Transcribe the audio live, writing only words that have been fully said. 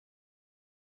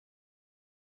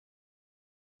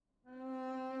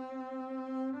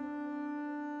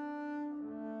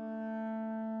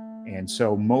And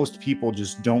so most people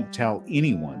just don't tell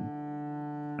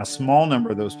anyone. A small number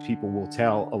of those people will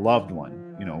tell a loved one,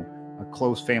 a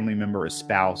close family member, a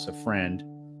spouse, a friend,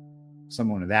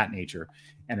 someone of that nature.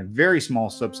 And a very small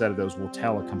subset of those will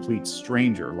tell a complete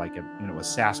stranger, like a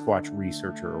Sasquatch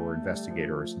researcher or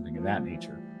investigator or something of that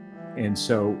nature. And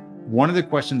so one of the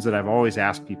questions that I've always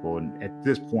asked people, and at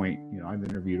this point, I've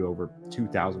interviewed over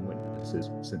 2,000 witnesses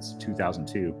since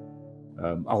 2002.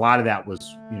 A lot of that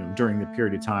was, during the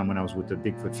period of time when I was with the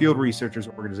Bigfoot Field Researchers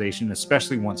Organization,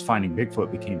 especially once Finding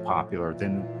Bigfoot became popular,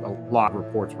 then a lot of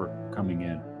reports were coming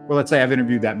in. Well, let's say I've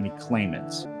interviewed that many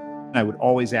claimants. And I would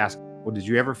always ask, well, did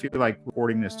you ever feel like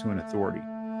reporting this to an authority?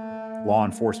 Law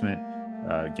enforcement,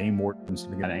 game warden,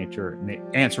 something of that nature? And the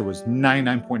answer was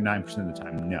 99.9% of the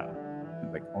time, no.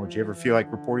 Like, oh, did you ever feel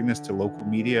like reporting this to local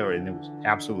media? And it was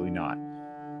absolutely not.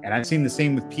 And I've seen the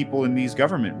same with people in these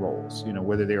government roles,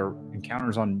 whether they are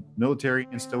encounters on military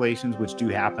installations, which do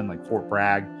happen, like Fort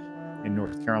Bragg in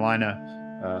North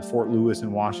Carolina, Fort Lewis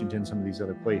in Washington, some of these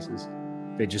other places.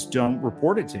 They just don't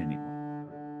report it to anyone.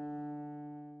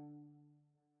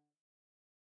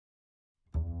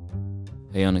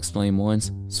 Hey, Unexplained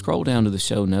Ones, scroll down to the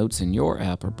show notes in your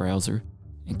app or browser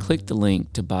and click the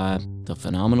link to buy The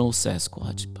Phenomenal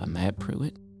Sasquatch by Matt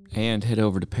Pruitt. And head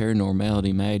over to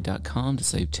paranormalitymag.com to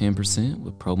save 10%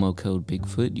 with promo code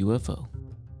BigfootUFO.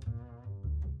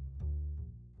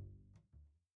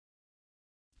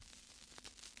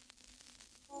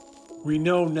 We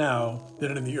know now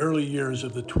that in the early years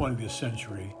of the 20th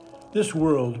century, this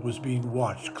world was being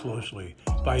watched closely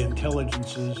by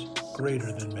intelligences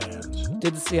greater than man's.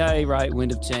 Did the CIA write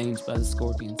Wind of Change by the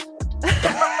Scorpions?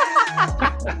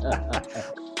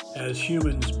 As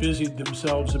humans busied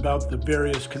themselves about the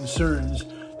various concerns,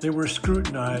 they were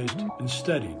scrutinized and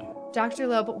studied. Dr.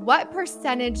 Loeb, what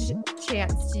percentage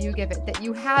chance do you give it that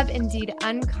you have indeed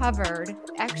uncovered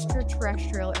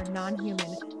extraterrestrial or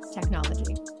non-human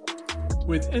technology?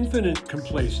 With infinite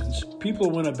complacence,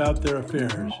 people went about their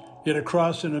affairs, yet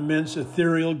across an immense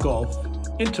ethereal gulf,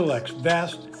 intellects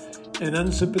vast and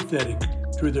unsympathetic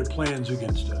drew their plans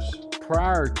against us.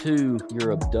 Prior to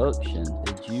your abduction,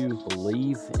 did you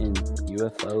believe in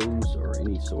UFOs or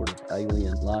any sort of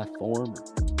alien life form?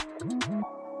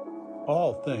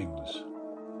 All things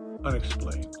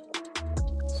unexplained.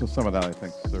 So some of that, I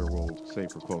think, sir, we'll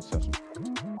save for closed session.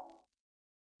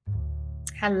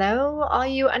 Hello, all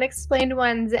you unexplained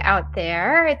ones out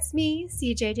there. It's me,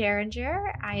 CJ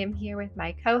Derringer. I am here with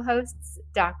my co-hosts,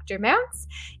 Dr. Mounts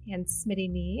and Smitty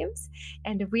Neves.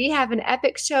 And we have an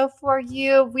epic show for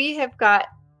you. We have got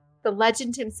the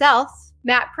legend himself,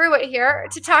 Matt Pruitt, here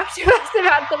to talk to us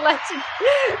about the legend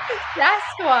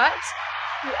Sasquatch,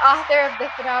 the author of The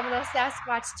Phenomenal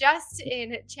Sasquatch. Just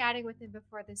in chatting with him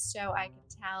before this show, I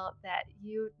can tell that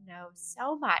you know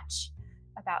so much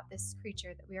about this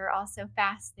creature that we are also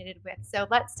fascinated with. So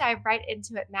let's dive right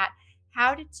into it, Matt.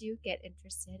 How did you get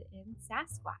interested in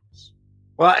Sasquatch?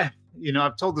 Well,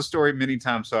 I've told the story many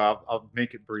times, so I'll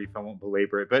make it brief. I won't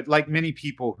belabor it. But like many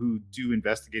people who do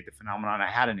investigate the phenomenon, I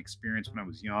had an experience when I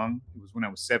was young. It was when I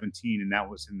was 17, and that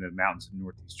was in the mountains of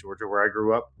Northeast Georgia where I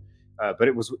grew up. But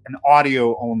it was an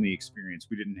audio-only experience.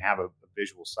 We didn't have a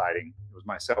visual sighting. It was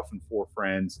myself and 4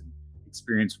 friends, and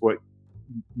experienced what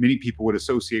many people would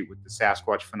associate with the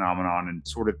Sasquatch phenomenon, and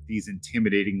sort of these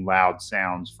intimidating loud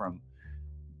sounds from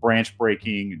branch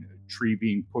breaking and a tree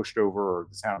being pushed over, or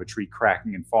the sound of a tree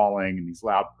cracking and falling, and these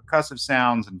loud percussive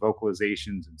sounds and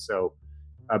vocalizations. And so,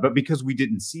 but because we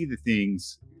didn't see the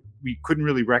things, we couldn't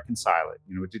really reconcile it.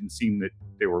 It didn't seem that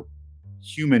they were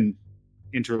human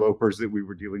interlopers that we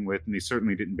were dealing with, and they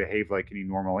certainly didn't behave like any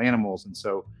normal animals. And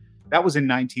so that was in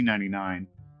 1999,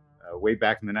 way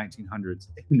back in the 1900s.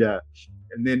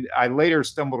 And then I later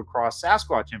stumbled across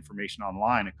Sasquatch information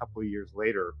online a couple of years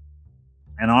later,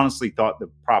 and honestly thought the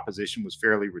proposition was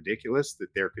fairly ridiculous, that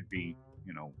there could be,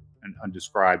 an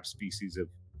undescribed species of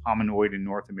hominoid in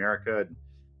North America. And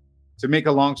to make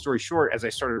a long story short, as I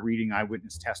started reading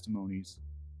eyewitness testimonies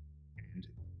and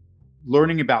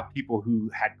learning about people who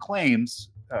had claims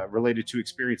related to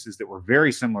experiences that were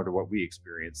very similar to what we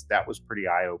experienced, that was pretty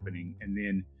eye-opening. And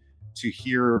then to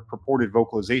hear purported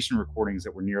vocalization recordings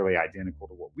that were nearly identical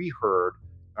to what we heard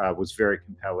was very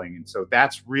compelling. And so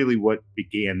that's really what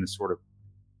began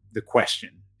the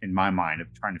question in my mind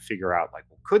of trying to figure out, like,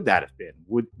 well, could that have been?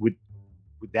 Would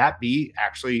that be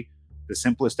actually the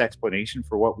simplest explanation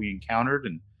for what we encountered?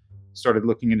 And started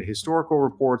looking into historical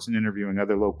reports and interviewing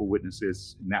other local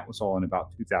witnesses. And that was all in about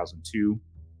 2002.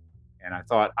 And I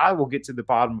thought, I will get to the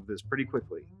bottom of this pretty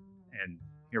quickly. And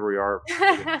here we are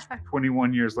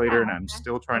 21 years later, and I'm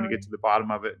still trying to get to the bottom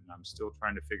of it. And I'm still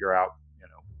trying to figure out,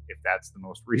 if that's the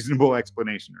most reasonable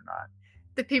explanation or not.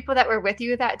 The people that were with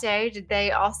you that day, did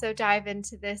they also dive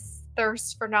into this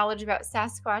thirst for knowledge about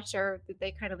Sasquatch, or did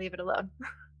they kind of leave it alone?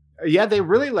 Yeah, they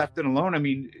really left it alone. I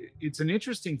mean, it's an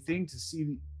interesting thing to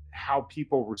see how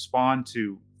people respond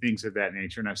to things of that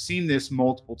nature. And I've seen this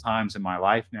multiple times in my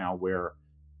life now, where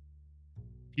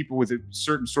people with a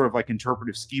certain sort of like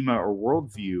interpretive schema or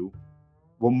worldview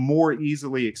will more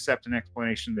easily accept an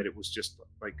explanation that it was just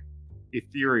like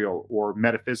ethereal or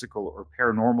metaphysical or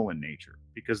paranormal in nature,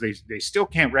 because they still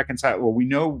can't reconcile. Well, we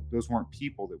know those weren't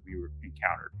people that we were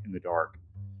encountered in the dark,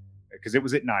 because it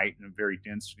was at night in a very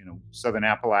dense, southern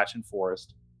Appalachian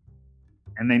forest.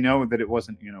 And they know that it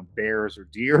wasn't, bears or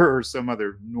deer or some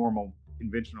other normal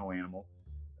conventional animal.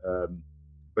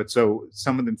 But so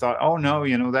some of them thought, oh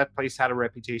no, that place had a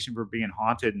reputation for being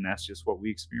haunted, and that's just what we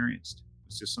experienced.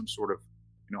 It's just some sort of,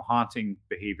 haunting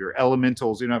behavior,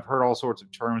 elementals. I've heard all sorts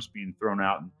of terms being thrown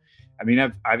out. And I mean,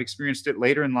 I've experienced it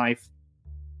later in life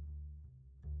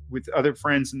with other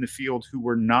friends in the field who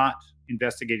were not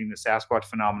investigating the Sasquatch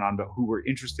phenomenon, but who were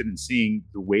interested in seeing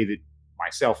the way that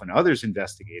myself and others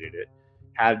investigated it,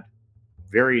 had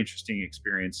very interesting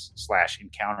experience /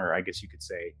 encounter, I guess you could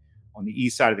say, on the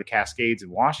east side of the Cascades in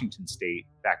Washington State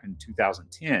back in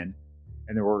 2010.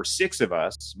 And there were 6 of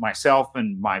us, myself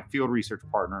and my field research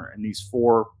partner, and these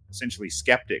 4 essentially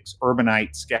skeptics,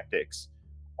 urbanite skeptics.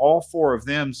 All 4 of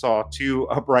them saw 2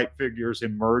 upright figures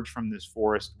emerge from this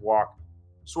forest, walk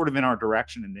sort of in our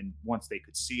direction. And then once they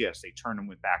could see us, they turned and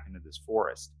went back into this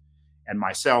forest. And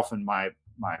myself and my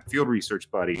field research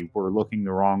buddy were looking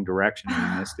the wrong direction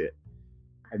and we missed it.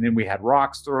 And then we had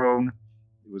rocks thrown.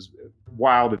 It was a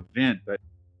wild event, but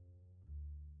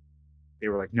they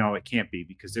were like, no, it can't be,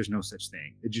 because there's no such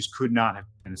thing. It just could not have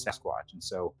been a Sasquatch. And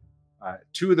so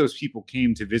 2 of those people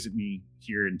came to visit me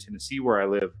here in Tennessee, where I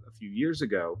live, a few years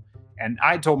ago. And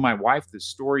I told my wife this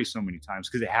story so many times,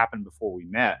 because it happened before we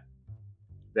met.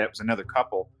 That was another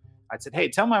couple. I said, hey,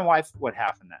 tell my wife what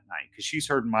happened that night, because she's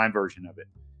heard my version of it.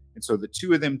 And so the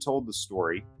 2 of them told the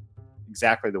story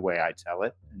exactly the way I tell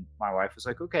it. And my wife was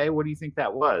like, okay, what do you think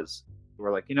that was?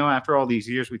 We're like, after all these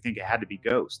years, we think it had to be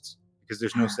ghosts, because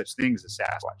there's no such thing as a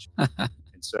Sasquatch.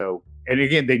 And so, and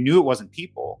again, they knew it wasn't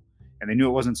people, and they knew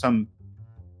it wasn't some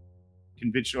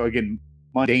conventional, again,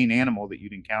 mundane animal that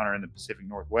you'd encounter in the Pacific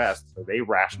Northwest. So they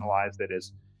rationalized it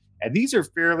as, and these are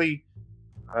fairly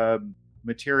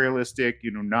materialistic,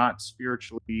 not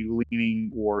spiritually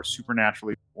leaning or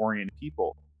supernaturally oriented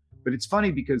people. But it's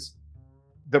funny, because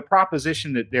the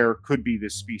proposition that there could be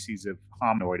this species of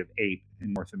hominoid, of ape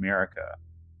in North America,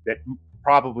 that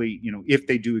probably, if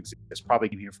they do exist, probably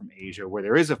came here from Asia, where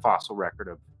there is a fossil record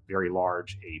of very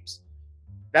large apes.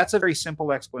 That's a very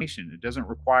simple explanation. It doesn't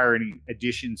require any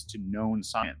additions to known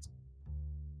science.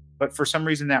 But for some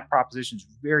reason, that proposition is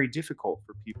very difficult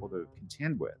for people to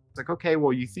contend with. It's like, okay,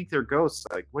 well, you think they're ghosts.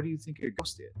 Like, what do you think a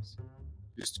ghost is?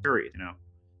 Just curious,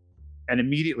 And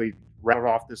immediately rattled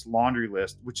off this laundry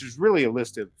list, which is really a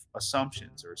list of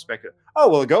assumptions or speculative. Oh,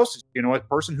 well, a ghost is, a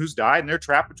person who's died and they're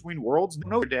trapped between worlds. And they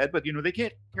know they're dead, but, they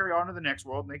can't carry on to the next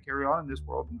world, and they carry on in this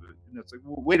world. And it's like,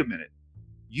 well, wait a minute.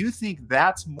 You think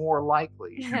that's more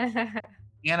likely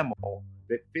animal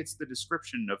that fits the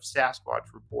description of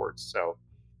Sasquatch reports?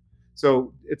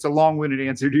 So it's a long-winded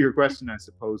answer to your question, I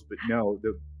suppose. But no,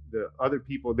 the other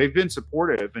people, they've been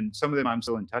supportive, and some of them I'm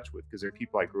still in touch with, because they're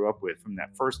people I grew up with from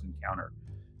that first encounter.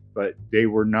 But they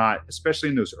were not, especially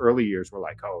in those early years, were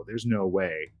like, oh, there's no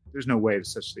way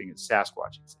there's such thing as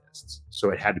Sasquatch exists.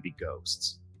 So it had to be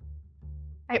ghosts.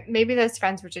 Maybe those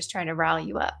friends were just trying to rally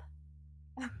you up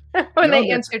when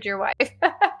they answered your wife.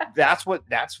 That's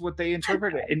what they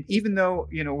interpreted. And even though,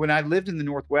 when I lived in the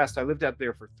Northwest, I lived out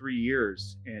there for 3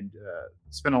 years and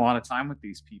spent a lot of time with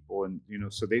these people. And,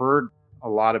 so they heard a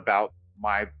lot about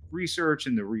my research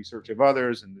and the research of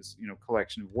others and this,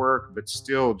 collection of work, but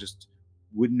still just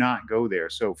would not go there.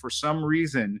 So for some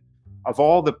reason, of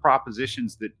all the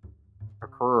propositions that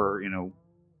occur,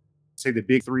 say the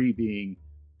big 3 being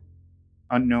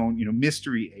unknown,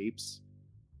 mystery apes,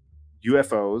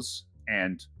 UFOs,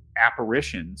 and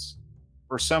apparitions,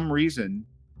 for some reason,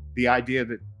 the idea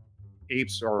that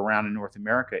apes are around in North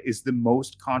America is the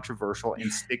most controversial and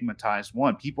stigmatized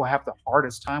one. People have the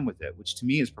hardest time with it, which to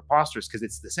me is preposterous, because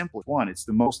it's the simplest one. It's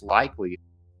the most likely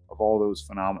of all those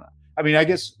phenomena. I mean, I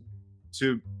guess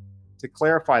to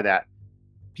clarify that,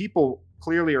 people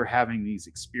clearly are having these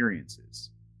experiences.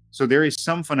 So there is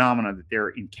some phenomena that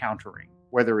they're encountering,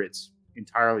 whether it's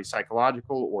entirely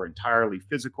psychological or entirely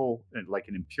physical, like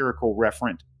an empirical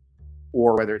referent,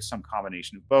 or whether it's some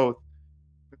combination of both.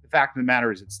 But the fact of the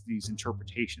matter is, it's these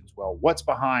interpretations. Well, what's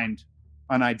behind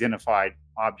unidentified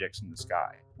objects in the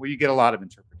sky? Well, you get a lot of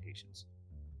interpretations. interpretations.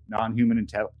 Non-human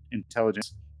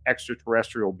intelligence,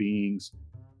 extraterrestrial beings,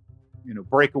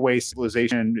 breakaway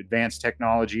civilization, advanced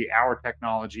technology, our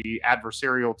technology,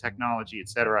 adversarial technology,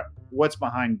 etc. What's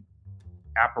behind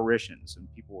apparitions? And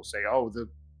people will say, oh, the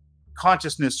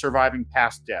consciousness surviving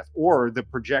past death, or the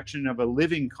projection of a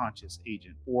living conscious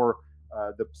agent, or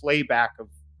the playback of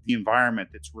the environment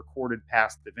that's recorded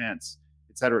past events,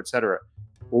 et cetera, et cetera.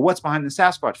 Well, what's behind the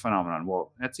Sasquatch phenomenon?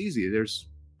 Well, that's easy. There's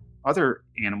other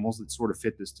animals that sort of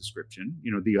fit this description.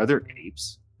 The other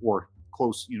apes, or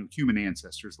close, human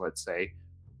ancestors, let's say,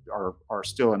 are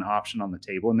still an option on the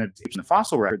table. And there's apes in the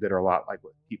fossil record that are a lot like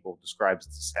what people describe as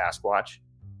the Sasquatch.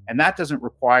 And that doesn't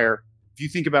require, if you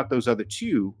think about those other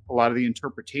two, a lot of the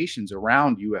interpretations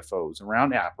around UFOs,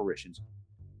 around apparitions,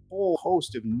 a whole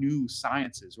host of new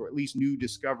sciences, or at least new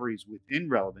discoveries within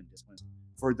relevant disciplines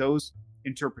for those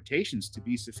interpretations to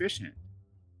be sufficient.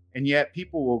 And yet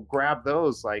people will grab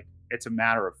those like it's a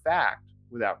matter of fact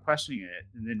without questioning it.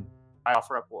 And then I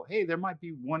offer up, well, hey, there might be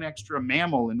one extra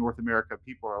mammal in North America.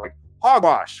 People are like,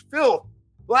 hogwash, filth,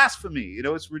 blasphemy.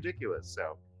 It's ridiculous.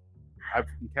 So I've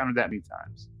encountered that many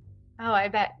times. Oh, I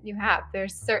bet you have.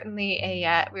 There's certainly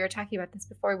we were talking about this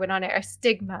before we went on air, a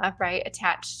stigma, right,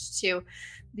 attached to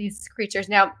these creatures.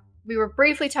 Now, we were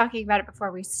briefly talking about it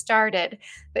before we started,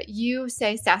 but you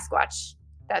say Sasquatch.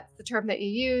 That's the term that you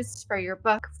used for your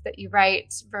book that you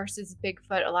write versus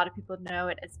Bigfoot. A lot of people know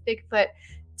it as Bigfoot.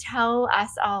 Tell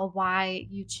us all why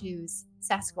you choose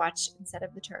Sasquatch instead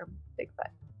of the term Bigfoot.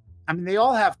 I mean, they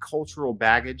all have cultural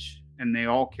baggage and they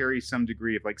all carry some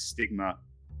degree of like stigma.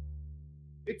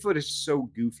 Bigfoot is so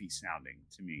goofy sounding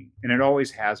to me, and it always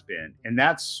has been. And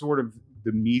that's sort of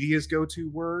the media's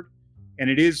go-to word, and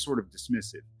it is sort of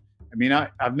dismissive. I mean,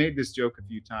 I've made this joke a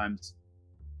few times,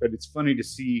 but it's funny to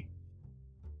see,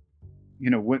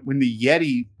 when the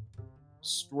Yeti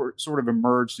sort of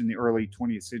emerged in the early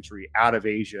 20th century out of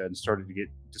Asia and started to get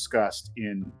discussed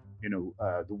in,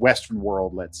 the Western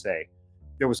world, let's say,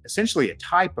 there was essentially a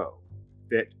typo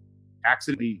that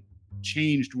accidentally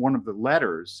changed one of the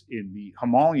letters in the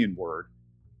Himalayan word.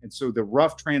 And so the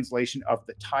rough translation of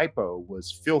the typo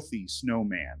was filthy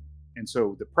snowman. And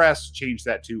so the press changed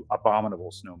that to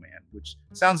abominable snowman, which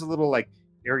sounds a little like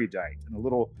erudite and a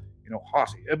little,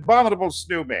 haughty. Abominable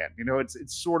snowman.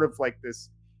 It's sort of like this,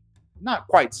 not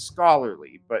quite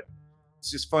scholarly, but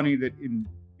it's just funny that in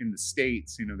the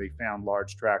States, they found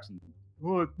large tracks and,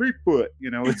 oh, it's Bigfoot,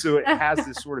 and so it has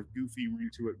this sort of goofy ring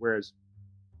to it. Whereas,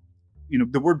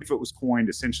 the word Bigfoot was coined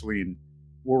essentially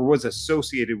or was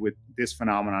associated with this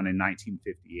phenomenon in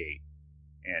 1958.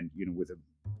 And, with a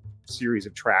series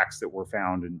of tracks that were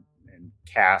found and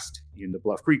cast in the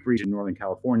Bluff Creek region, Northern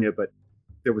California. But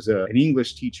there was an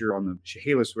English teacher on the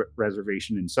Chehalis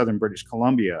Reservation in southern British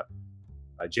Columbia,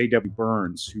 J.W.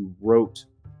 Burns, who wrote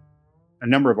a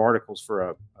number of articles for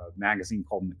a magazine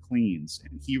called Maclean's.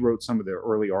 And he wrote some of the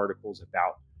early articles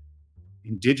about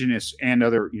indigenous and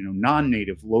other,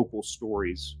 non-native local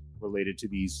stories related to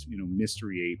these,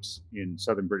 mystery apes in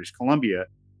southern British Columbia.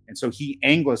 And so he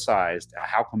anglicized a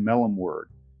Halkomelem word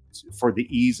for the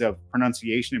ease of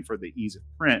pronunciation and for the ease of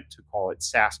print to call it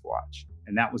Sasquatch.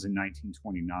 And that was in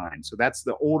 1929. So that's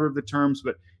the older of the terms,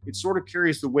 but it sort of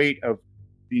carries the weight of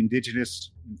the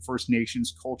indigenous and First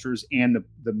Nations cultures and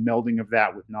the melding of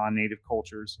that with non-native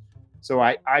cultures. So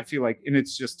I feel like, and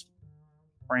it's just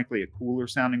frankly a cooler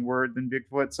sounding word than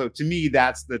Bigfoot. So to me,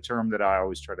 that's the term that I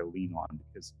always try to lean on,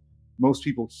 because most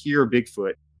people hear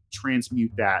Bigfoot,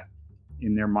 transmute that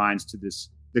in their minds to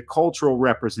the cultural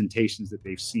representations that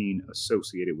they've seen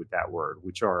associated with that word,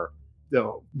 which are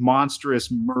the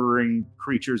monstrous murring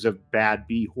creatures of bad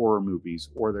B horror movies,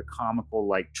 or the comical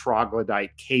like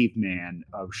troglodyte caveman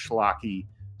of schlocky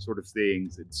sort of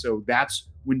things. And so that's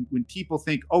when people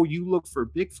think, oh, you look for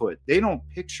Bigfoot, they don't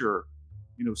picture,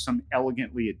 some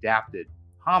elegantly adapted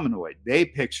hominoid. They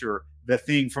picture the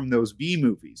thing from those B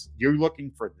movies. You're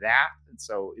looking for that. And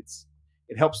so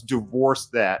it helps divorce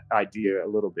that idea a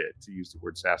little bit, to use the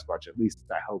word Sasquatch. At least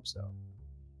I hope so.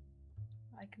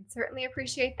 I can certainly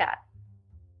appreciate that.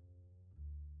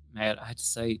 Matt, I have to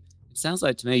say, it sounds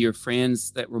like to me your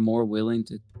friends that were more willing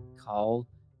to call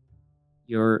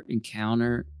your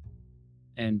encounter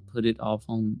and put it off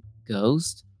on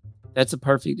ghost. That's a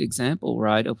perfect example,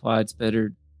 right, of why it's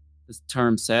better. The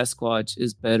term Sasquatch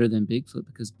is better than Bigfoot,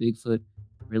 because Bigfoot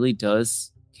really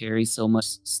does carry so much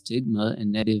stigma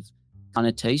and negative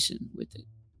connotation with it.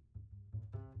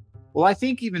 Well, I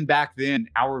think even back then,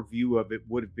 our view of it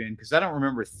would have been, because I don't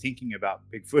remember thinking about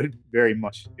Bigfoot very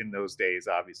much in those days,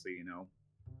 obviously,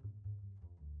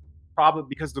 probably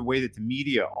because the way that the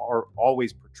media are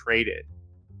always portrayed it.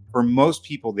 For most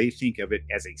people, they think of it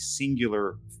as a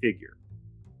singular figure.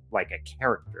 like a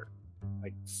character,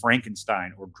 like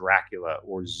Frankenstein or Dracula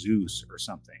or Zeus or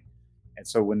something. And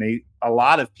so when a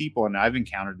lot of people, and I've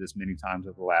encountered this many times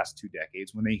over the last 2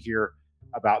 decades, when they hear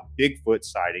about Bigfoot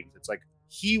sightings, it's like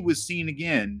he was seen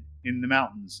again in the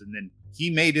mountains, and then he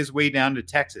made his way down to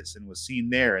Texas and was seen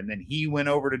there, and then he went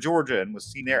over to Georgia and was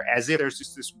seen there, as if there's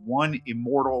just this one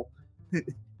immortal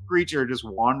creature just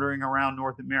wandering around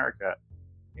North America.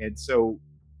 And so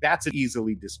that's an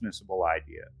easily dismissible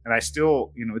idea. And I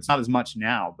still, it's not as much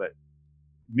now, but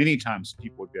many times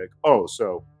people would be like, oh,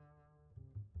 so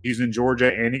he's in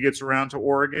Georgia and he gets around to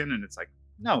Oregon. And it's like,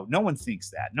 no one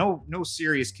thinks that. No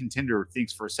serious contender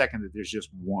thinks for a second that there's just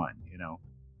one,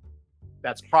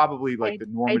 That's probably like the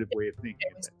normative way of thinking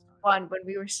at that time. One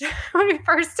when we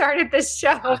first started this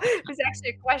show, it was actually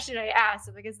a question I asked.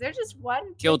 I'm like, is there just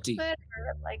one Guilty. Bigfoot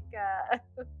or like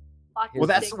well,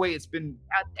 that's the way it's been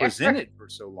presented for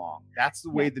so long. That's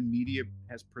the way the media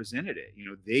has presented it.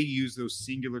 They use those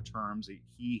singular terms,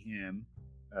 he, him,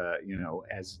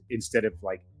 as instead of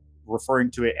like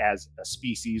referring to it as a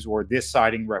species, or this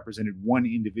sighting represented one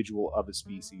individual of a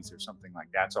species or something like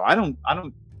that. So I'm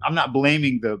not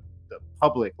blaming the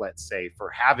public, let's say, for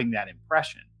having that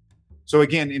impression. So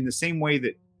again, in the same way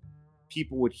that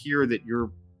people would hear that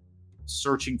you're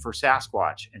searching for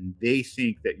Sasquatch and they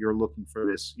think that you're looking for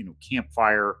this,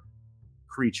 campfire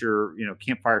creature,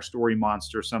 campfire story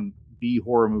monster, some B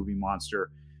horror movie monster,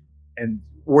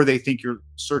 or they think you're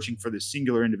searching for this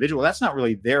singular individual, that's not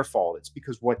really their fault. It's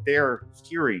because what they're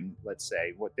hearing, let's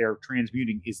say, what they're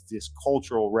transmuting is this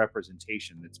cultural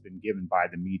representation that's been given by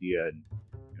the media and,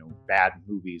 bad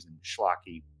movies and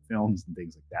schlocky films and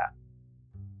things like that.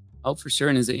 Oh, for sure.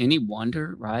 And is it any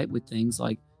wonder, right, with things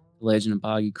like The Legend of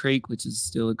Boggy Creek, which is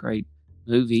still a great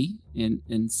movie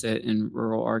and set in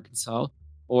rural Arkansas,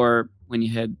 or when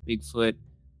you had Bigfoot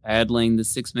battling the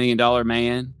 $6 million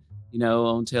man,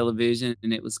 on television,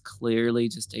 and it was clearly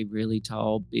just a really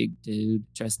tall, big dude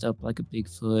dressed up like a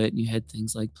Bigfoot, and you had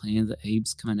things like Planet of the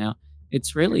Apes coming out.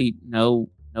 It's really no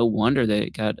wonder that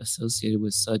it got associated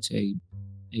with such a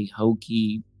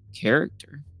hokey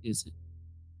character, is it?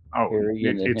 Oh,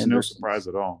 it's no surprise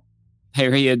at all.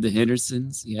 Harry and the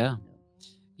Hendersons, yeah.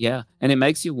 And it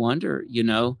makes you wonder,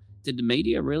 did the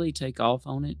media really take off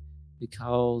on it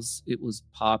because it was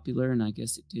popular, and I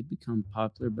guess it did become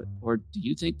popular, or do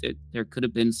you think that there could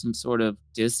have been some sort of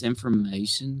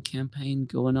disinformation campaign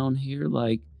going on here?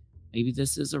 Like maybe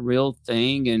this is a real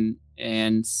thing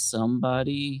and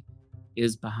somebody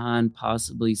is behind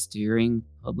possibly steering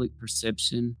public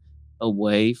perception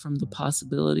away from the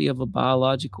possibility of a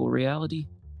biological reality?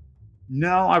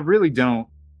 No, I really don't.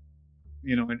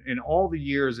 In all the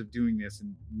years of doing this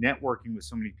and networking with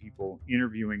so many people,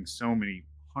 interviewing so many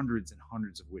hundreds and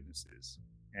hundreds of witnesses,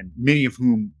 and many of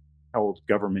whom held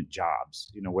government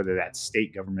jobs, whether that's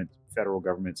state government, federal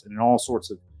governments, and in all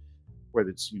sorts of, whether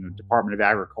it's, Department of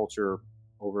Agriculture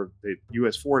over the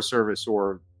U.S. Forest Service,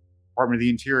 or Department of the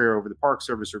Interior over the Park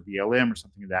Service, or BLM, or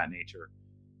something of that nature.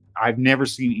 I've never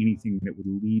seen anything that would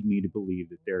lead me to believe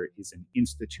that there is an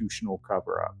institutional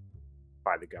cover-up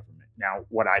by the government. Now,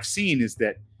 what I've seen is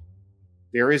that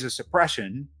there is a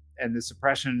suppression, and the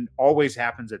suppression always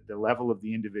happens at the level of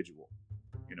the individual,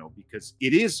 because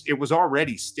it was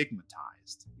already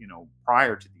stigmatized,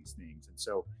 prior to these things. And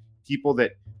so people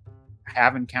that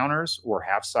have encounters or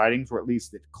have sightings, or at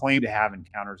least that claim to have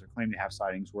encounters or claim to have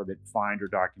sightings, or that find or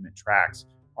document tracks,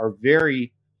 are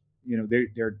very,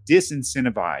 they're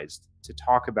disincentivized to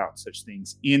talk about such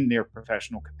things in their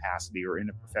professional capacity or in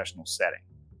a professional setting.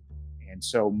 And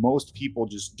so most people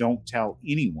just don't tell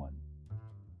anyone.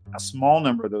 A small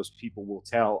number of those people will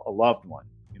tell a loved one,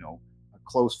 a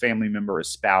close family member, a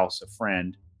spouse, a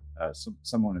friend,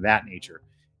 someone of that nature.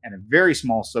 And a very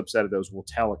small subset of those will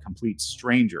tell a complete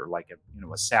stranger, like a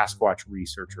Sasquatch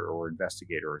researcher or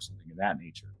investigator or something of that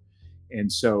nature.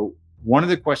 And so one of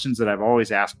the questions that I've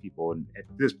always asked people, and at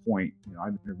this point,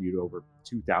 I've interviewed over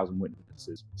 2,000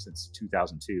 witnesses since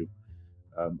 2002.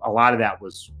 A lot of that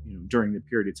was, during the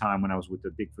period of time when I was with the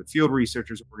Bigfoot Field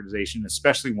Researchers Organization,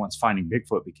 especially once Finding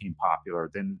Bigfoot became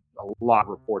popular, then a lot of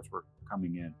reports were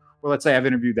coming in. Or let's say I've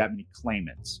interviewed that many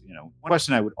claimants. One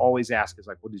question I would always ask is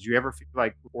like, well, did you ever feel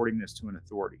like reporting this to an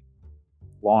authority,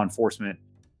 law enforcement,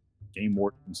 game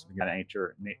wardens, something of that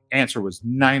nature? And the answer was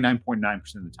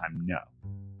 99.9% of the time, no.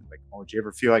 Like, oh, did you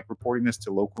ever feel like reporting this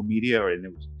to local media? And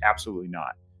it was absolutely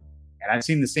not. And I've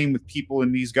seen the same with people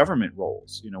in these government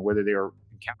roles, whether they are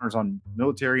encounters on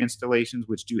military installations,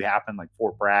 which do happen, like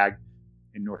Fort Bragg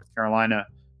in North Carolina,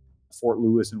 Fort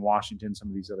Lewis in Washington, some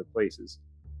of these other places.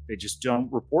 They just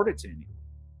don't report it to anyone.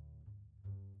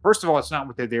 First of all, it's not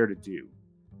what they're there to do.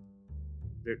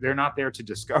 They're not there to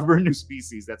discover new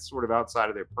species. That's sort of outside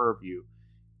of their purview.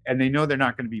 And they know they're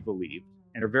not going to be believed,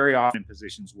 and are very often in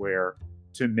positions where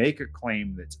to make a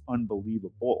claim that's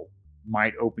unbelievable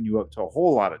might open you up to a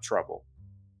whole lot of trouble,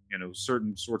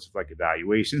 certain sorts of like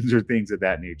evaluations or things of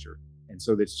that nature. And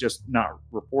so that's just not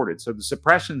reported. So the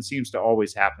suppression seems to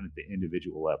always happen at the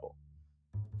individual level.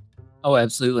 Oh,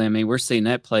 absolutely. I mean, we're seeing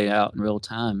that play out in real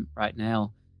time right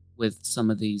now with some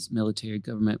of these military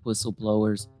government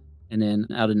whistleblowers. And then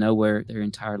out of nowhere, their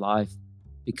entire life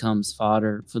becomes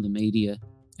fodder for the media,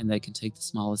 and they can take the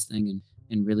smallest thing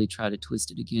and really try to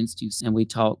twist it against you. And we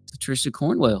talked to Patricia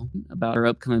Cornwell about her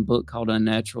upcoming book called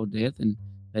Unnatural Death. And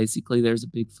basically there's a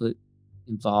Bigfoot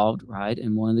involved, right?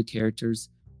 And one of the characters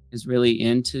is really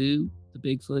into the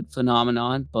Bigfoot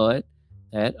phenomenon, but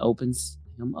that opens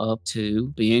him up to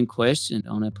being questioned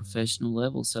on a professional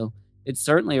level. So it's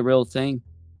certainly a real thing.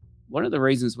 One of the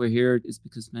reasons we're here is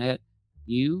because, Matt,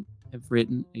 you have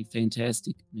written a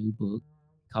fantastic new book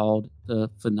called The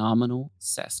Phenomenal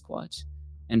Sasquatch.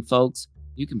 And folks,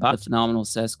 you can buy The Phenomenal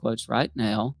Sasquatch right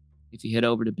now. If you head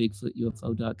over to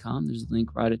BigfootUFO.com, there's a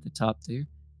link right at the top there.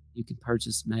 You can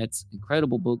purchase Matt's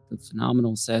incredible book, The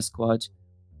Phenomenal Sasquatch.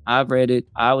 I've read it.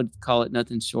 I would call it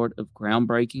nothing short of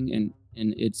groundbreaking in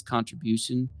its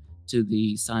contribution to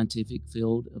the scientific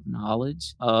field of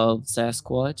knowledge of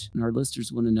Sasquatch. And our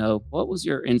listeners want to know, what was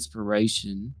your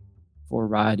inspiration for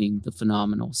writing The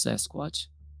Phenomenal Sasquatch?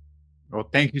 Well,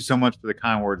 thank you so much for the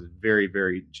kind words. Very,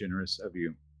 very generous of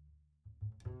you.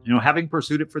 Having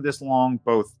pursued it for this long,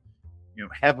 both,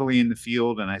 heavily in the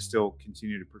field, and I still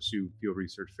continue to pursue field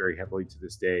research very heavily to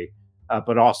this day,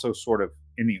 but also sort of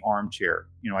in the armchair.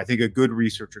 I think a good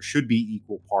researcher should be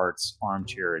equal parts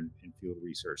armchair and field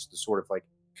research, the sort of like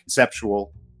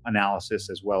conceptual analysis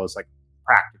as well as like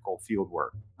practical field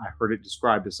work. I heard it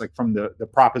described as like from the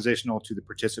propositional to the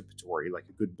participatory, like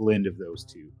a good blend of those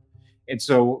two. And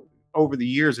so over the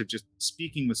years of just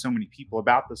speaking with so many people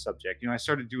about the subject, I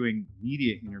started doing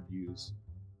media interviews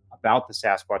about the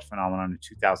Sasquatch phenomenon in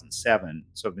 2007.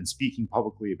 So I've been speaking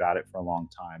publicly about it for a long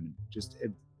time, and just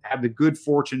have the good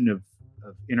fortune of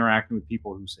interacting with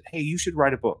people who said, hey, you should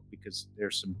write a book because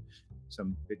there's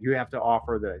some that you have to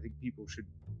offer that I think people should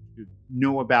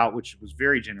know about, which was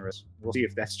very generous. We'll see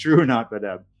if that's true or not. But,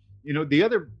 the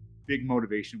other big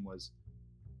motivation was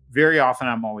very often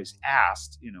I'm always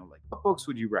asked, like, what books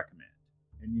would you recommend?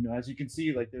 And, as you can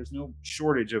see, like, there's no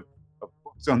shortage of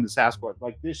books on the Sasquatch.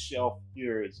 Like, this shelf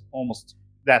here is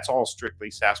that's all strictly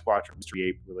Sasquatch or mystery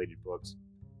ape related books.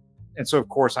 And so, of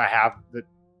course, I have the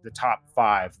top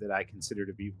 5 that I consider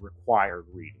to be required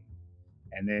reading.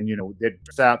 And then, that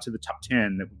stretched out to the top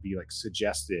 10 that would be like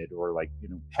suggested or like,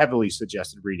 heavily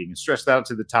suggested reading, and stretched out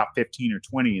to the top 15 or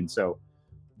 20. And so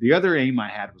the other aim I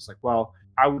had was like, well,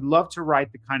 I would love to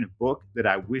write the kind of book that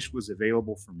I wish was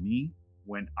available for me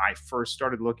when I first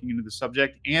started looking into the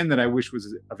subject, and that I wish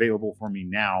was available for me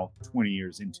now, 20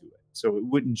 years into it. So it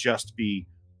wouldn't just be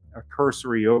a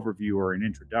cursory overview or an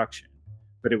introduction,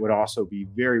 but it would also be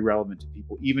very relevant to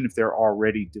people, even if they're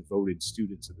already devoted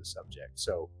students of the subject.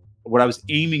 So what I was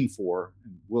aiming for,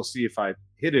 and we'll see if I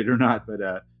hit it or not, but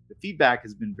the feedback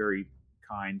has been very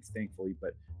kind, thankfully.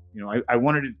 But, I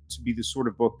wanted it to be the sort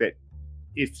of book that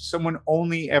if someone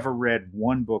only ever read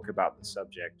one book about the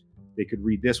subject, they could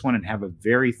read this one and have a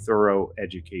very thorough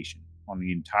education on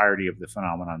the entirety of the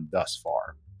phenomenon thus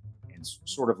far, and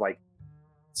sort of like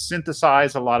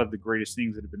synthesize a lot of the greatest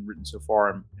things that have been written so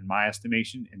far in my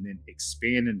estimation, and then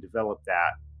expand and develop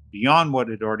that beyond what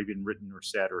had already been written or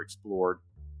said or explored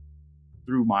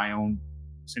through my own,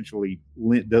 essentially,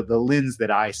 the lens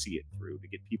that I see it through, to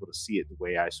get people to see it the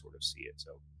way I sort of see it.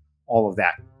 So all of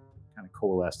that kind of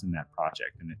coalesced in that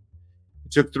project. And it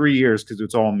took 3 years because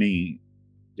it's all me.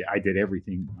 I did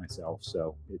everything myself.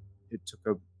 So it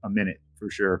took a minute for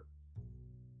sure.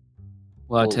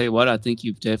 Well, I'll tell you what, I think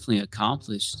you've definitely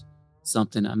accomplished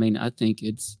something. I mean, I think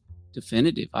it's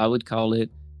definitive. I would call it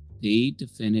the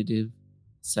definitive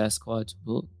Sasquatch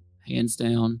book, hands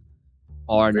down.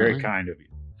 Very kind of you.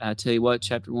 I tell you what,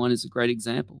 chapter 1 is a great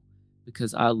example,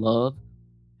 because I love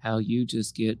how you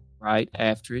just get right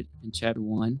after it in chapter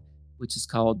 1, which is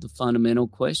called The Fundamental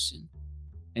Question.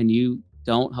 And you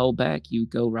don't hold back. You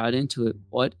go right into it.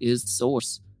 What is the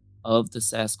source of the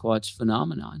Sasquatch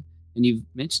phenomenon? And you've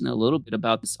mentioned a little bit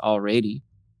about this already,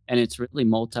 and it's really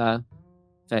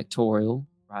multifactorial,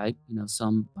 right?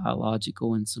 Some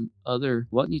biological and some other.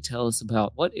 What can you tell us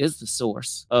about what is the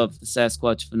source of the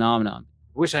Sasquatch phenomenon?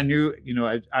 I wish I knew.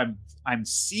 I'm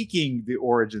seeking the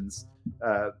origins.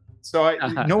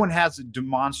 No one has a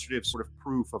demonstrative sort of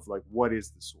proof of like what is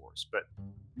the source. But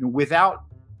without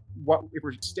if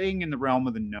we're staying in the realm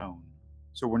of the known,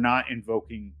 So we're not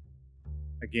invoking,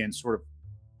 again, sort of,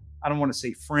 I don't want to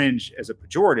say fringe as a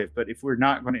pejorative, but if we're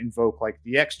not going to invoke like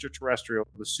the extraterrestrial,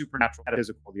 the supernatural,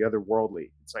 physical, the otherworldly,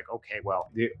 it's like, okay,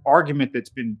 well, the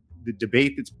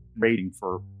debate that's been raging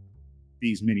for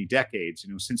these many decades,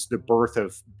 since the birth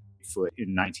of Bigfoot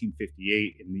in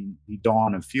 1958 and the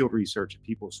dawn of field research and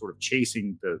people sort of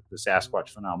chasing the Sasquatch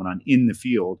phenomenon in the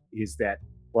field, is that,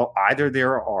 well, either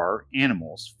there are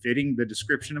animals fitting the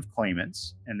description of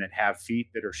claimants and that have feet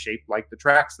that are shaped like the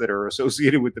tracks that are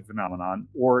associated with the phenomenon,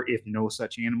 or if no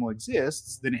such animal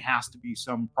exists, then it has to be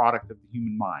some product of the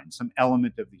human mind, some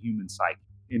element of the human psyche.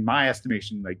 In my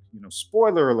estimation,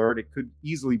 spoiler alert, it could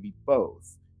easily be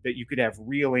both, that you could have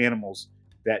real animals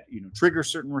that, trigger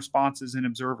certain responses in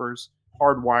observers,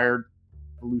 hardwired,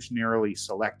 evolutionarily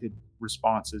selected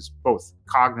responses, both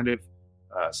cognitive,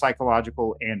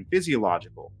 psychological, and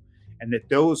physiological, and that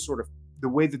those sort of, the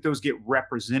way that those get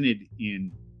represented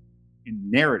in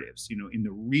narratives, in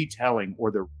the retelling or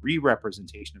the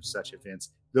re-representation of such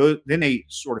events, then they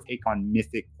sort of take on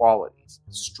mythic qualities,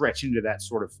 stretch into that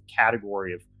sort of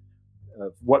category of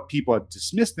what people have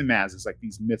dismissed them as like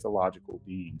these mythological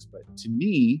beings. But to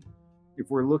me, if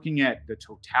we're looking at the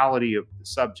totality of the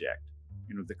subject,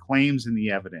 the claims and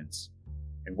the evidence,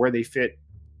 and where they fit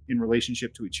in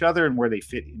relationship to each other and where they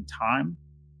fit in time,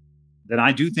 then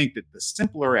I do think that the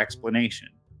simpler explanation,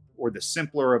 or the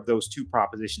simpler of those two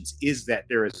propositions, is that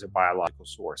there is a biological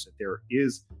source, that there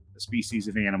is a species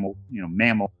of animal,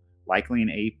 mammal, likely an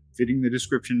ape, fitting the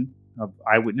description of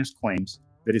eyewitness claims,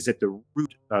 that is at the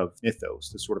root of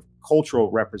mythos, the sort of cultural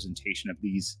representation of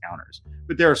these encounters.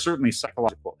 But there are certainly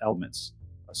psychological elements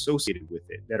associated with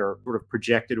it that are sort of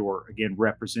projected or, again,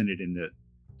 represented in the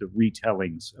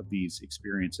retellings of these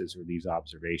experiences or these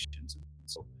observations.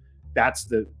 So that's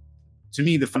to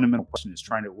me, the fundamental question is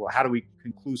trying to, well, how do we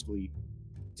conclusively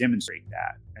demonstrate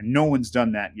that? And no one's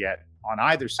done that yet on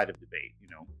either side of the debate.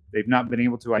 They've not been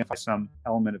able to identify some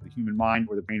element of the human mind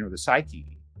or the brain or the psyche.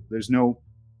 There's no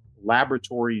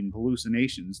laboratory and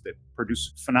hallucinations that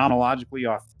produce phenomenologically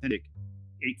authentic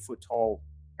 8-foot tall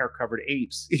hair-covered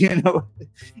apes,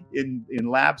 in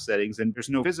lab settings, and there's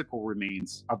no physical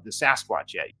remains of the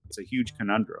Sasquatch yet. It's a huge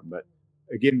conundrum. But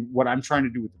again, what I'm trying to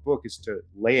do with the book is to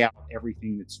lay out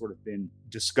everything that's sort of been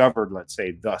discovered, let's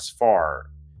say, thus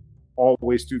far,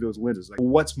 always through those lenses. Like,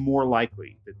 what's more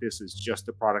likely, that this is just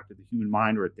a product of the human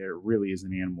mind, or that there really is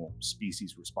an animal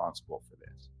species responsible for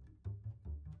this?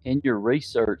 In your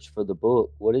research for the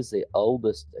book, what is the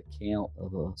oldest account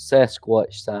of a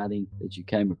Sasquatch sighting that you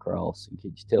came across? And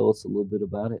could you tell us a little bit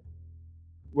about it?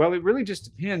 Well, it really just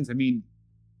depends. I mean,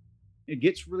 it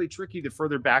gets really tricky the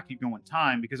further back you go in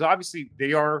time, because obviously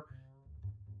there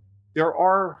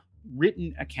are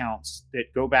written accounts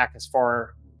that go back as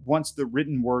far, once the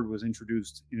written word was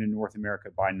introduced into North America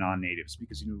by non-natives,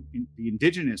 because the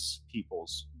indigenous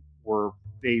peoples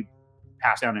they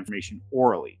passed down information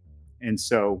orally. And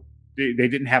so they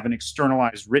didn't have an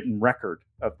externalized written record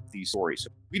of these stories.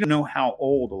 So we don't know how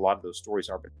old a lot of those stories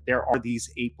are, but there are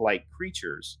these ape-like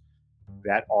creatures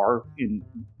that are in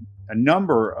a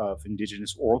number of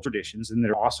indigenous oral traditions, and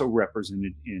they're also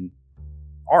represented in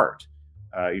art.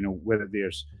 Whether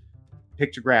there's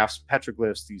pictographs,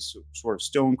 petroglyphs, these sort of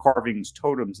stone carvings,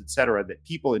 totems, etc., that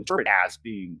people interpret as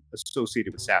being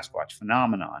associated with Sasquatch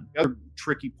phenomenon. The other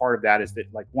tricky part of that is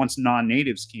that, like, once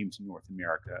non-natives came to North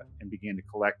America and began to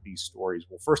collect these stories,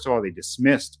 well, first of all, they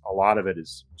dismissed a lot of it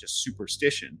as just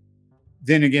superstition.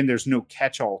 Then again, there's no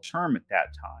catch-all term at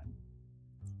that time.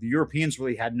 The Europeans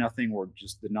really had nothing, or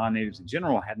just the non-natives in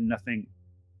general had nothing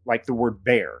like the word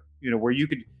bear, where you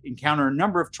could encounter a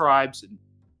number of tribes and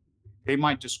they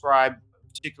might describe a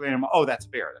particular animal. Oh, that's a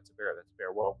bear. That's a bear. That's a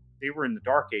bear. Well, they were in the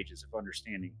dark ages of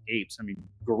understanding apes. I mean,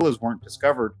 gorillas weren't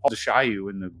discovered until the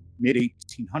Shayu in the mid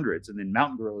 1800s, and then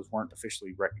mountain gorillas weren't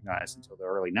officially recognized until the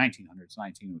early 1900s,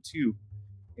 1902.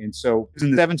 And so in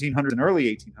the 1700s and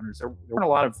early 1800s, there weren't a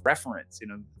lot of reference,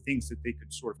 things that they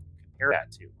could sort of compare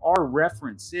that to. Our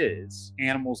reference is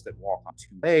animals that walk on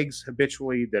two legs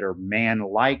habitually, that are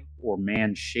man-like or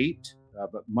man-shaped,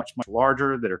 but much, much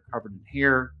larger, that are covered in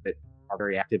hair, that are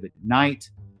very active at night,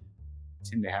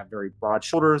 tend to have very broad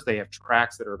shoulders. They have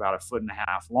tracks that are about 1.5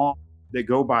 feet long. They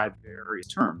go by various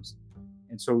terms.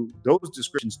 And so those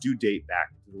descriptions do date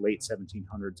back to the late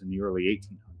 1700s and the early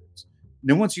 1800s. And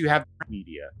then once you have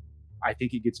media, I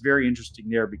think it gets very interesting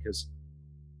there, because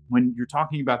when you're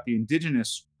talking about the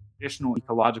indigenous traditional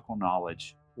ecological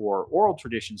knowledge or oral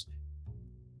traditions,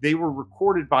 they were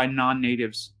recorded by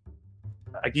non-natives,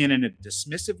 again, in a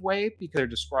dismissive way, because they're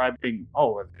describing,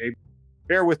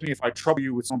 bear with me if I trouble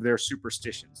you with some of their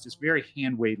superstitions, just very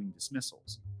hand-waving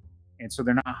dismissals. And so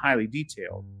they're not highly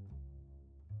detailed.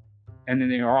 And then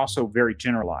they are also very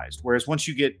generalized. Whereas once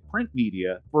you get print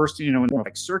media, first, in more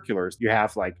like circulars, you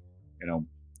have like,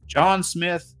 John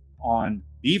Smith on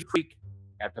Beaver Creek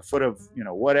at the foot of,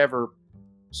 whatever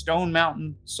Stone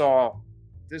Mountain saw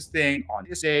this thing on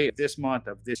this day of this month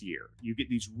of this year. You get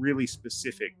these really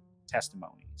specific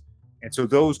testimonies. And so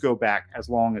those go back as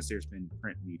long as there's been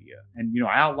print media. And,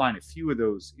 I outline a few of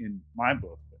those in my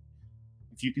book. But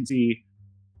if you can see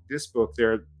this book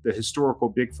there, The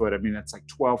Historical Bigfoot, I mean, that's like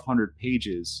 1,200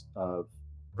 pages of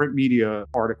print media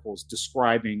articles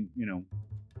describing,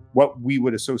 what we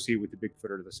would associate with the Bigfoot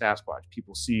or the Sasquatch.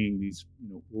 People seeing these,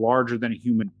 larger than a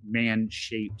human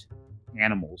man-shaped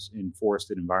animals in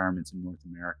forested environments in North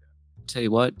America. Tell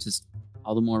you what, just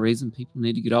all the more reason people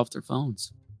need to get off their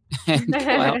phones and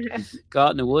go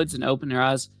out in the woods and open their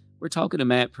eyes. We're talking to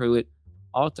Matt Pruitt,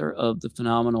 author of The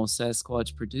Phenomenal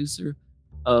Sasquatch, producer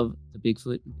of the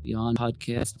Bigfoot and Beyond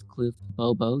podcast with Cliff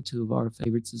Bobo, two of our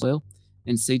favorites as well.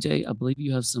 And CJ, I believe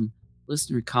you have some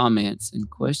listener comments and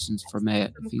questions for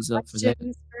Matt, if he's up for that.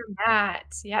 Questions for Matt.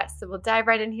 Yes, so we'll dive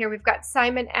right in here. We've got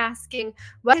Simon asking,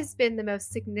 what has been the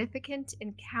most significant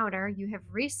encounter you have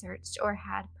researched or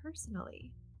had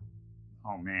personally?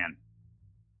 Oh, man.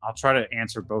 I'll try to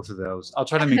answer both of those. I'll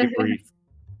try to make it brief.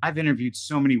 I've interviewed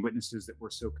so many witnesses that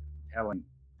were so compelling.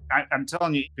 I'm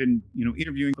telling you, been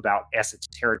interviewing about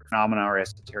esoteric phenomena or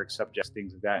esoteric subjects,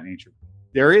 things of that nature.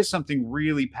 There is something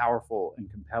really powerful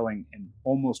and compelling and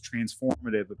almost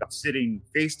transformative about sitting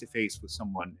face to face with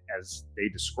someone as they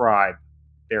describe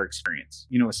their experience.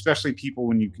 Especially people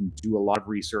when you can do a lot of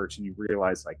research and you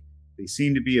realize like they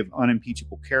seem to be of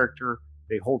unimpeachable character.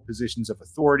 They hold positions of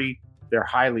authority. They're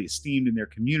highly esteemed in their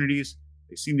communities.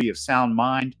 They seem to be of sound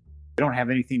mind. They don't have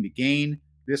anything to gain.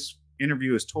 This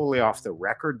interview is totally off the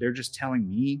record. They're just telling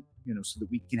me, so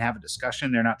that we can have a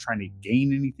discussion. They're not trying to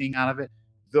gain anything out of it.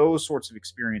 Those sorts of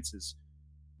experiences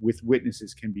with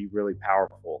witnesses can be really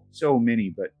powerful. So many,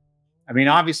 but I mean,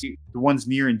 obviously the ones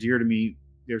near and dear to me,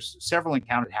 there's several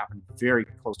encounters that happened very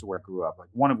close to where I grew up. Like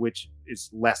one of which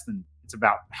is it's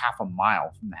about half a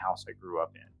mile from the house I grew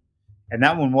up in. And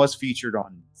that one was featured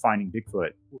on Finding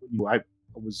Bigfoot. I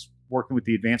was working with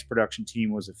the advanced production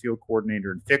team, was a field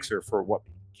coordinator and fixer for what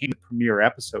became the premiere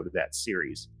episode of that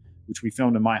series, which we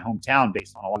filmed in my hometown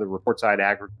based on all the reports I'd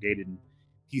aggregated and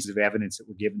pieces of evidence that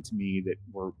were given to me that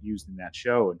were used in that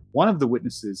show. And one of the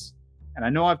witnesses, and I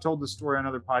know I've told this story on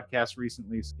other podcasts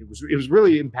recently, it was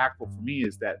really impactful for me,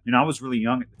 is that I was really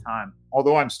young at the time,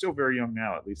 although I'm still very young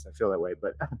now, at least I feel that way,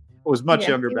 but I was much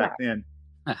younger back then.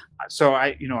 So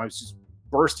I was just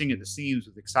bursting at the seams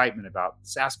with excitement about the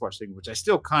Sasquatch thing, which I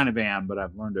still kind of am, but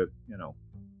I've learned to,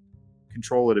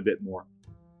 control it a bit more.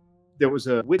 There was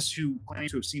a witness who claimed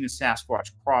to have seen a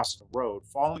Sasquatch cross the road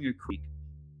following a creek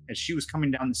as she was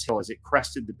coming down this hill as it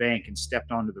crested the bank and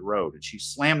stepped onto the road. And she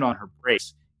slammed on her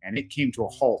brakes and it came to a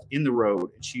halt in the road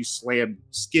and she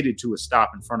skidded to a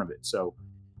stop in front of it. So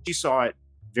she saw it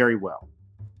very well,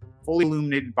 fully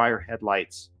illuminated by her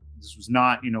headlights. This was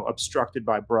not, obstructed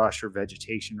by brush or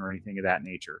vegetation or anything of that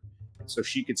nature. And so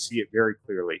she could see it very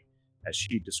clearly as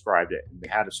she described it. And they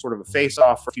had a sort of a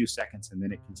face-off for a few seconds and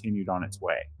then it continued on its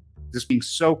way. This being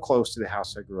so close to the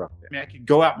house I grew up in. I mean, I could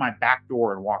go out my back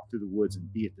door and walk through the woods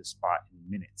and be at this spot in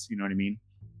minutes. You know what I mean?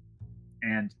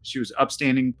 And she was an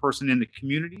upstanding person in the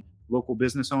community, local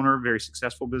business owner, very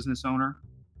successful business owner.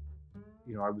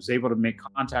 I was able to make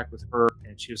contact with her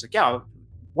and she was like, yeah,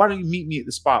 why don't you meet me at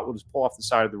the spot? We'll just pull off the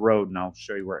side of the road and I'll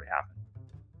show you where it happened.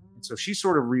 And so she's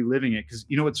sort of reliving it because,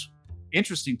 what's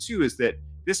interesting too is that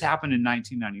this happened in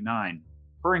 1999.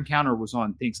 Her encounter was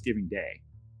on Thanksgiving Day.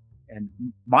 And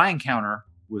my encounter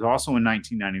was also in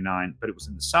 1999, but it was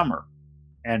in the summer.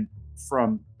 And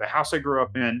from the house I grew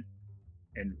up in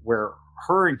and where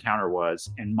her encounter was,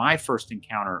 and my first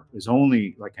encounter is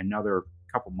only like another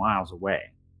couple miles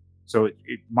away. So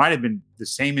it might have been the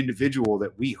same individual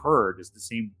that we heard as the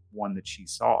same one that she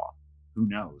saw. Who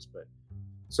knows? But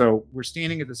so we're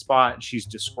standing at the spot and she's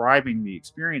describing the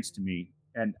experience to me.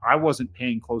 And I wasn't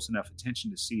paying close enough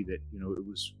attention to see that, it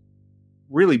was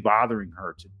really bothering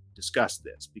her to discuss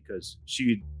this because she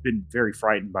had been very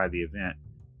frightened by the event.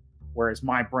 Whereas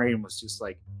my brain was just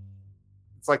like,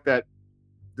 it's like the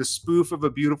spoof of A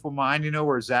Beautiful Mind,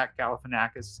 where Zach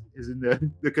Galifianakis is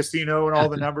in the casino and all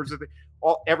the numbers of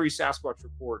every Sasquatch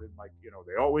report and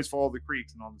they always follow the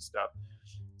creeks and all this stuff.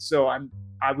 So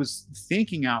I was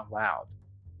thinking out loud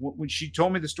when she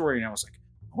told me the story, and I was like,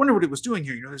 I wonder what it was doing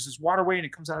here. There's this waterway and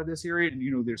it comes out of this area,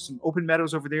 and there's some open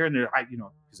meadows over there, and there,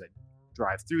 because I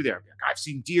drive through there, I've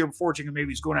seen deer before, thinking maybe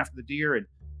he's going after the deer, and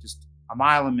just a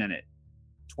mile a minute,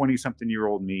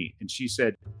 20-something-year-old me. And she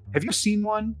said, have you seen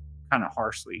one? Kind of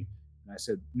harshly. And I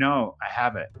said, no, I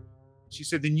haven't. She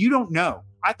said, then you don't know.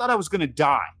 I thought I was going to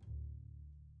die.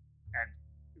 And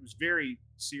it was very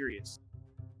serious.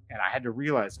 And I had to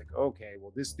realize, like, okay,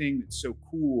 well, this thing that's so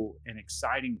cool and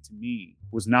exciting to me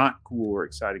was not cool or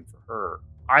exciting for her.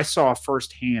 I saw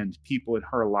firsthand people in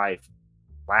her life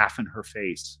laugh in her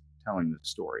face telling the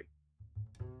story.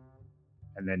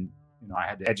 And then, I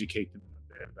had to educate them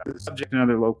a bit about the subject and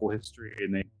other local history,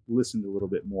 and they listened a little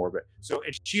bit more. But so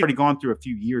she'd already gone through a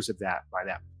few years of that by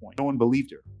that point. No one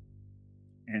believed her.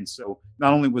 And so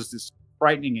not only was this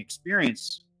frightening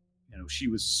experience, she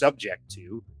was subject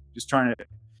to,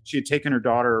 she had taken her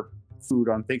daughter food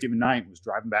on Thanksgiving night and was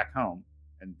driving back home,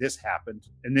 and this happened,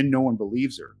 and then no one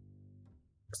believes her.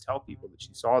 Let's tell people that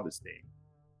she saw this thing.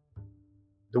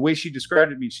 The way she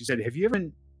described it to me, she said,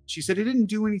 she said it didn't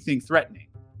do anything threatening.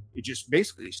 It just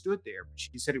basically stood there. But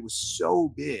she said it was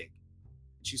so big.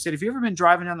 She said, have you ever been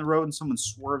driving down the road and someone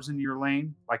swerves into your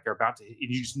lane like they're about to hit,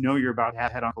 and you just know you're about to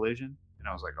have head-on collision? And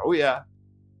I was like, oh yeah.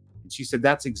 And she said,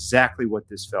 that's exactly what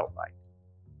this felt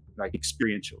like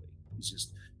experientially. It's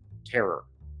just terror.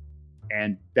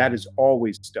 And that has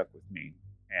always stuck with me.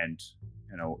 And,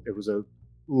 it was a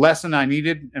lesson I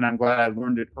needed, and I'm glad I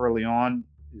learned it early on,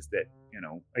 is that,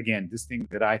 again, this thing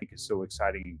that I think is so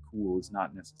exciting and cool is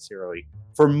not necessarily,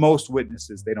 for most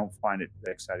witnesses, they don't find it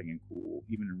that exciting and cool,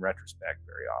 even in retrospect,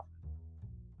 very often.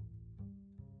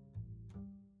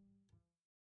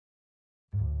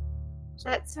 So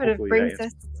that sort of brings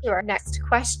us to our next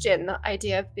question, the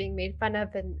idea of being made fun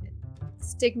of and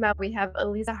stigma. We have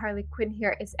Elisa Harley Quinn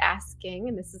here is asking,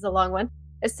 and this is a long one,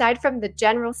 aside from the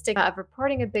general stigma of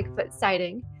reporting a Bigfoot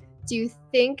sighting, do you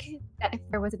think that if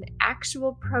there was an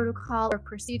actual protocol or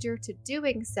procedure to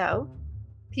doing so,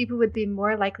 people would be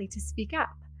more likely to speak up?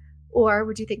 Or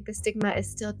would you think the stigma is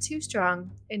still too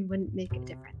strong and wouldn't make a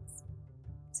difference?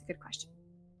 It's a good question.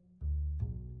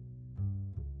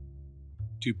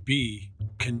 To be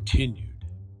continued.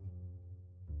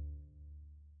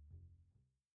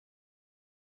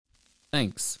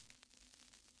 Thanks.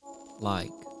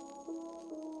 Like,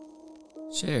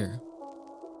 share,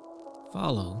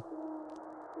 follow,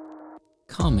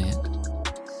 comment,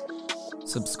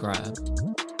 subscribe,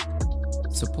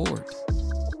 support.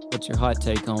 What's your hot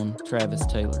take on Travis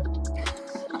Taylor?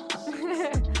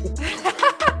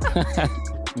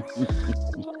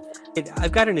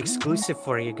 I've got an exclusive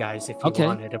for you guys if you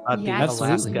want it about the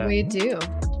Alaska. We do.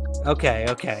 Okay.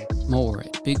 More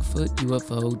at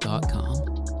BigfootUFO.com.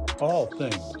 All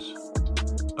things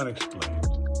unexplained.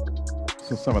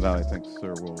 So some of that, I think,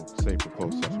 sir, will save for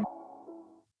closed session.